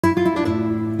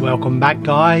Welcome back,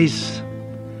 guys.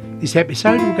 This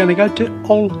episode we're going to go to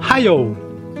Olhao.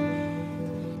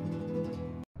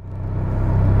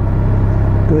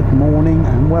 Good morning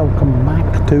and welcome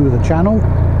back to the channel,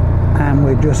 and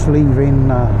we're just leaving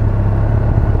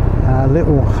our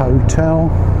little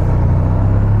hotel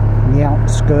in the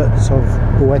outskirts of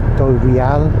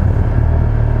Olhao,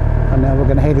 and now we're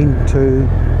going to head into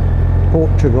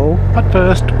Portugal. But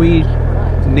first we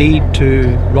need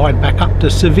to ride back up to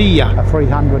Sevilla, a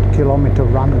 300-kilometre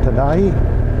run today,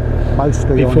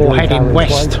 mostly before heading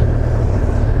west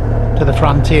to the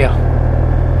frontier.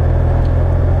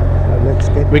 So let's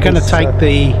get we're going to take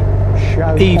the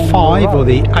E5 or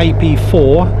the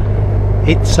ep4.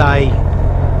 It's a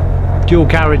dual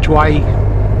carriageway,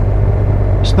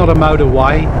 it's not a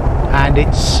motorway, and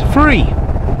it's free.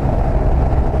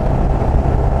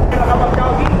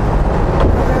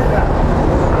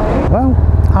 Well,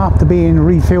 after being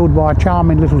refilled by a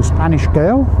charming little Spanish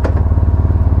girl,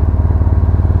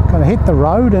 going to hit the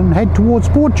road and head towards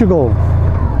Portugal.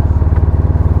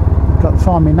 Got to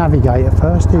find my navigator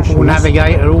first. Here she is.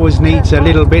 Navigator always needs a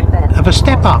little bit of a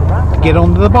step up to get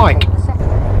onto the bike.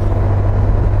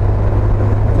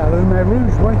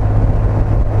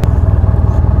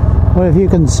 Well, if you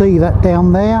can see that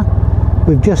down there,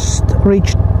 we've just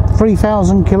reached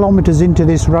 3,000 kilometres into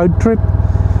this road trip.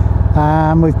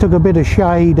 We've took a bit of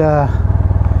shade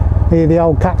near the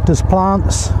old cactus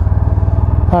plants,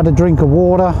 had a drink of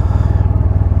water,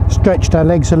 stretched our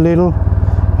legs a little,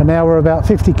 and now we're about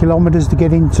 50 kilometres to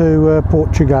get into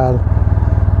Portugal,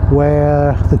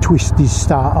 where the twisties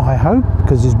start, I hope,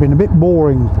 because it's been a bit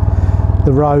boring,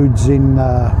 the roads in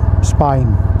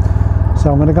Spain. So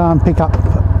I'm going to go and pick up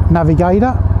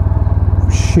Navigator.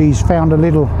 She's found a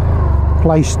little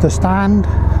place to stand.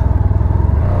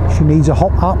 She needs a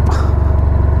hop up.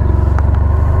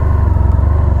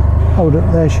 Hold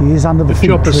it, there she is under the fig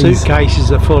chopper trees.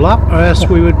 Suitcases are full up, or else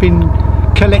we would have been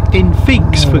collecting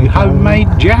figs for homemade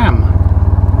jam.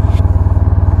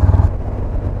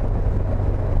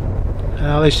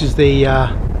 Now this is the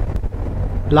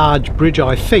large bridge,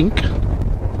 I think,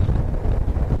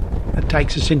 that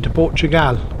takes us into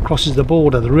Portugal, crosses the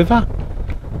border, the river.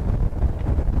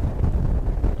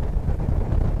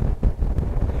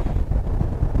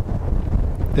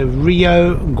 The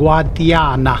Rio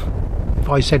Guadiana, if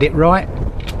I said it right.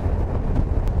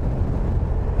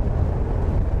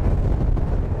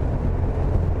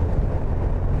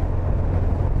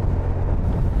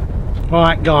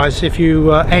 Right, guys, if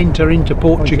you enter into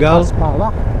Portugal,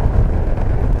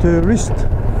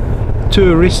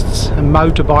 tourists and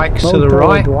motorbikes to the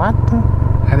right,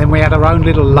 and then we had our own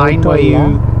little lane where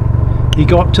you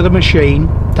go up to the machine,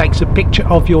 takes a picture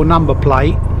of your number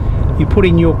plate, you put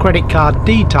in your credit card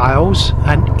details,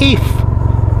 and if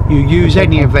you use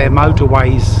any of their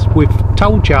motorways with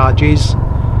toll charges,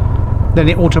 then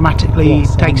it automatically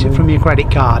takes it from your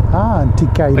credit card.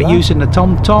 But using the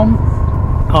TomTom,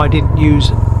 I didn't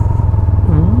use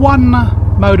one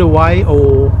motorway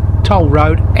or toll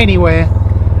road anywhere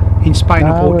in Spain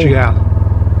or Portugal.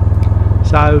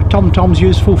 So TomTom's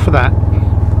useful for that.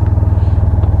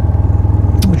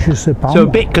 So a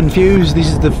bit confused. This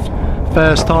is the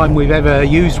first time we've ever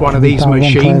used one of these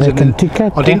machines, and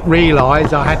I didn't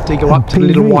realise I had to go up to the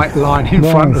little white line in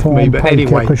front of me, but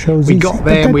anyway, we got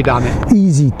there and we done it.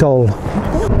 Easy toll.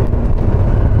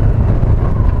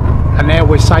 And now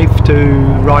we're safe to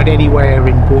ride anywhere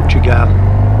in Portugal.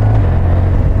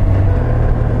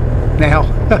 Now,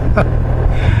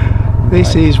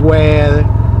 this is where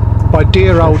my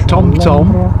dear old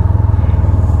TomTom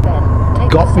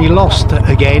got me lost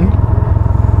again,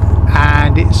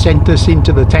 and it sent us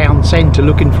into the town centre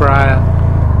looking for a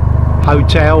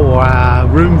hotel or a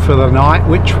room for the night,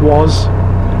 which was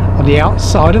on the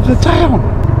outside of the town.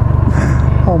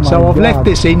 So I've left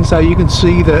this in so you can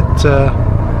see that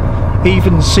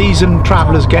even seasoned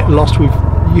travellers get lost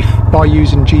by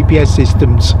using GPS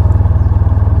systems.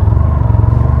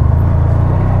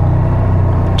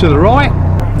 To the right?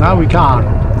 No, we can't.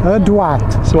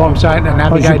 So I'm saying to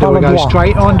navigate, do I go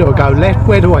straight on, do I go left,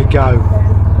 where do I go?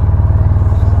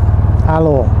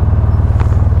 Alors,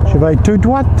 je vais tout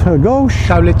droit, gauche.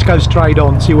 So let's go straight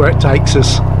on, see where it takes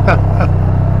us. Second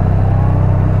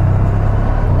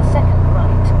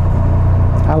right.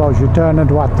 Alors, je tourne à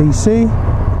droite ici.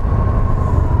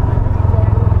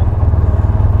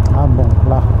 Ah bon,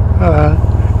 là.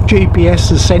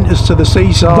 GPS has sent us to the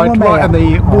seaside, right on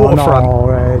the waterfront.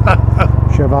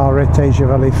 Je vais arrêter, je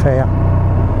vais les faire.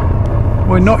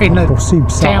 We're not in the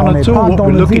town at all, what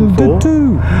we're looking for.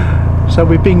 So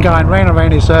we've been going round and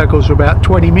round in circles for about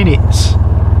 20 minutes,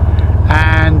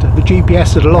 and the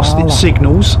GPS had lost its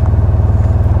signals.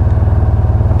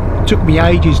 took me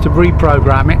ages to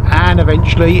reprogram it, and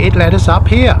eventually it led us up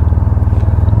here.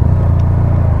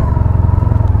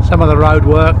 Some of the road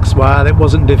works, well, it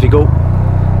wasn't difficult.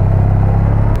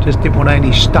 Just didn't want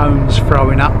any stones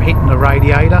throwing up, hitting the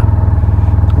radiator.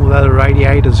 Although the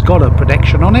radiator's got a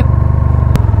protection on it.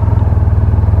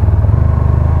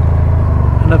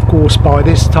 And of course by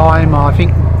this time I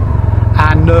think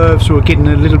our nerves were getting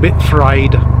a little bit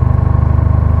frayed.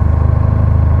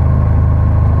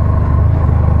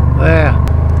 There.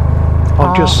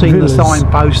 I've just seen villas. the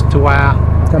signpost to our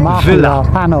villa.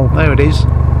 Panel. There it is.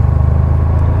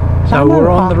 So we're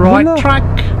on the right villa. track.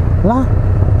 La.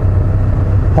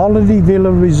 Holiday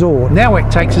Villa Resort. Now it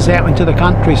takes us out into the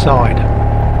countryside.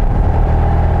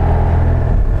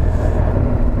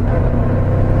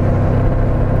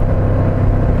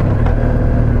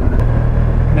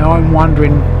 Now I'm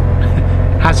wondering,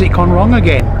 has it gone wrong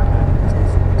again?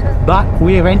 But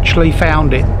we eventually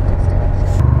found it.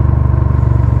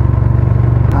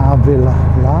 Our villa,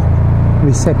 la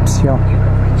reception. You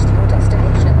have reached your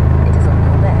destination. It is on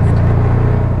your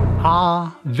left.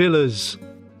 Our villas.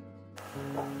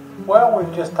 Well,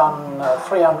 we've just done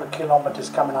 300 kilometres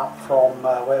coming up from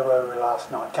where were we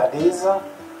last night? Cadiz,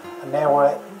 and now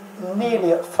we're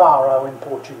nearly at Faro in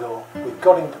Portugal. We've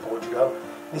got into Portugal.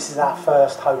 This is our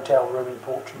first hotel room in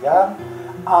Portugal.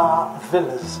 Our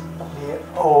villas near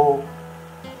Olhao,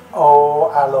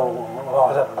 I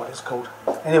don't know what it's called.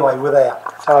 Anyway, we're there.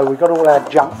 So we've got all our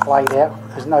junk laid out.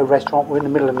 There's no restaurant. We're in the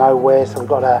middle of nowhere, so we've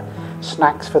got our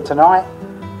snacks for tonight.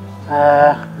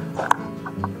 A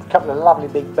couple of lovely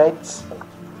big beds,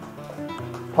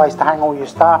 place to hang all your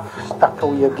stuff, stuck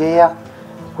all your gear.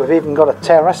 We've even got a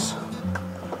terrace.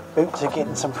 Boots are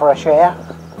getting some fresh air.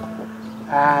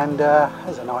 And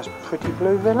there's a nice pretty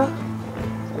blue villa.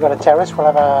 We've got a terrace.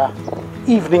 We'll have a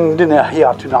evening dinner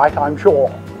here tonight, I'm sure.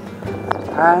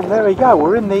 And there we go,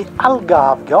 we're in the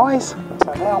Algarve, guys.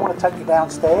 So now I want to take you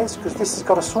downstairs because this has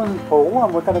got a swimming pool,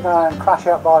 and we're going to go and crash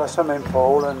out by the swimming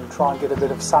pool and try and get a bit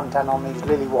of suntan on these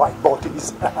lily white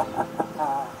bodies.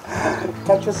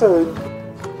 Catch you soon.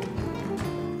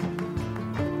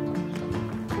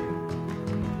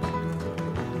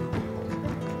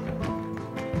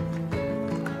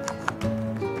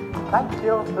 Thank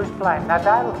you. Who's playing?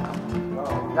 Nadal?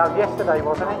 No, yesterday,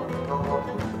 wasn't it?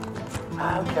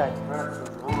 Okay.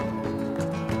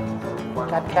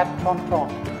 Cat, ton.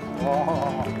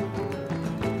 Oh.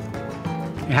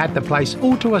 We had the place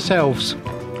all to ourselves.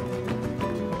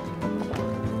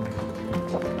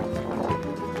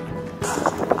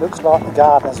 Looks like the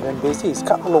gardener's been busy. He's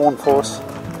cut the lawn for us.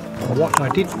 What I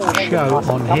didn't show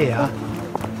on here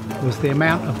was the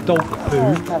amount of dog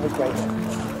poo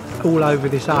all over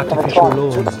this artificial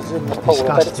lawn. Disgusting.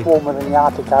 I bet it's warmer than the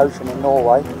Arctic Ocean in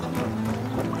Norway.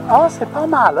 Oh, c'est pas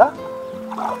mal, huh?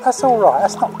 That's alright,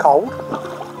 that's not cold.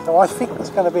 So I think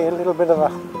there's going to be a little bit of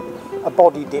a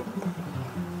body dip.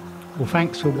 Well,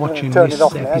 thanks for watching this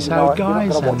episode,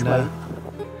 guys, and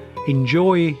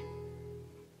enjoy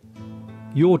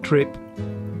your trip.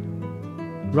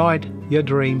 Ride your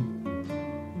dream.